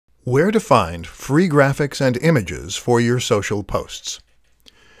Where to find free graphics and images for your social posts.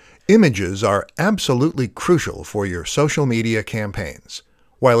 Images are absolutely crucial for your social media campaigns.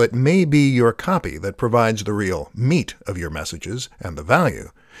 While it may be your copy that provides the real meat of your messages and the value,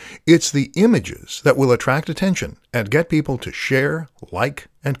 it's the images that will attract attention and get people to share, like,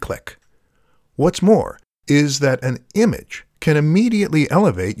 and click. What's more is that an image can immediately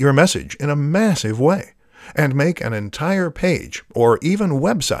elevate your message in a massive way and make an entire page or even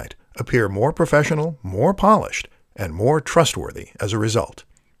website appear more professional, more polished, and more trustworthy as a result.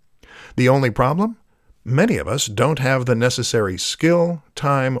 The only problem? Many of us don't have the necessary skill,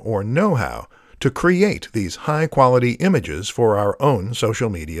 time, or know-how to create these high-quality images for our own social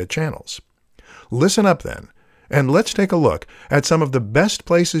media channels. Listen up then, and let's take a look at some of the best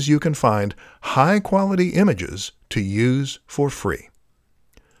places you can find high-quality images to use for free.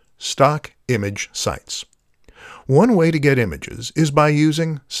 Stock image sites. One way to get images is by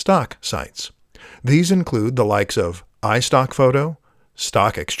using stock sites. These include the likes of iStockPhoto,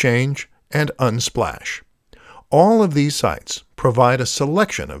 Stock Exchange, and Unsplash. All of these sites provide a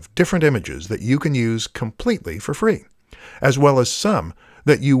selection of different images that you can use completely for free, as well as some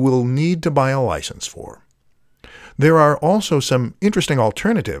that you will need to buy a license for. There are also some interesting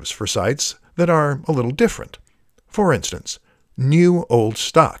alternatives for sites that are a little different. For instance, New Old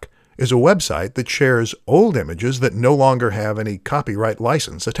Stock is a website that shares old images that no longer have any copyright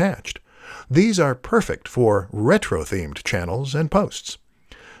license attached. These are perfect for retro-themed channels and posts.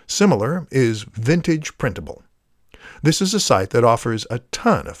 Similar is Vintage Printable. This is a site that offers a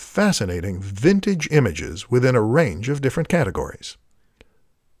ton of fascinating vintage images within a range of different categories.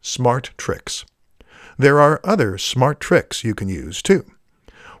 Smart Tricks. There are other smart tricks you can use too.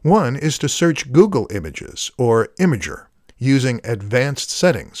 One is to search Google Images or Imager using advanced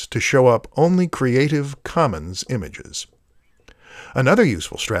settings to show up only Creative Commons images. Another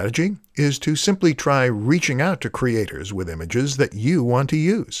useful strategy is to simply try reaching out to creators with images that you want to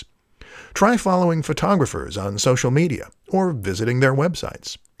use. Try following photographers on social media or visiting their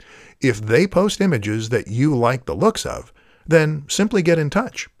websites. If they post images that you like the looks of, then simply get in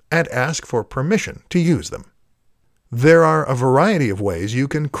touch and ask for permission to use them. There are a variety of ways you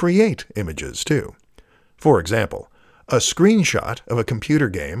can create images too. For example, a screenshot of a computer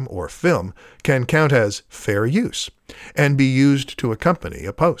game or film can count as fair use and be used to accompany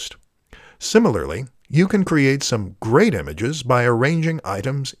a post. Similarly, you can create some great images by arranging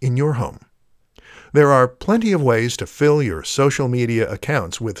items in your home. There are plenty of ways to fill your social media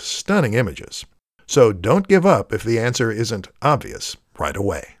accounts with stunning images, so don't give up if the answer isn't obvious right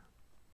away.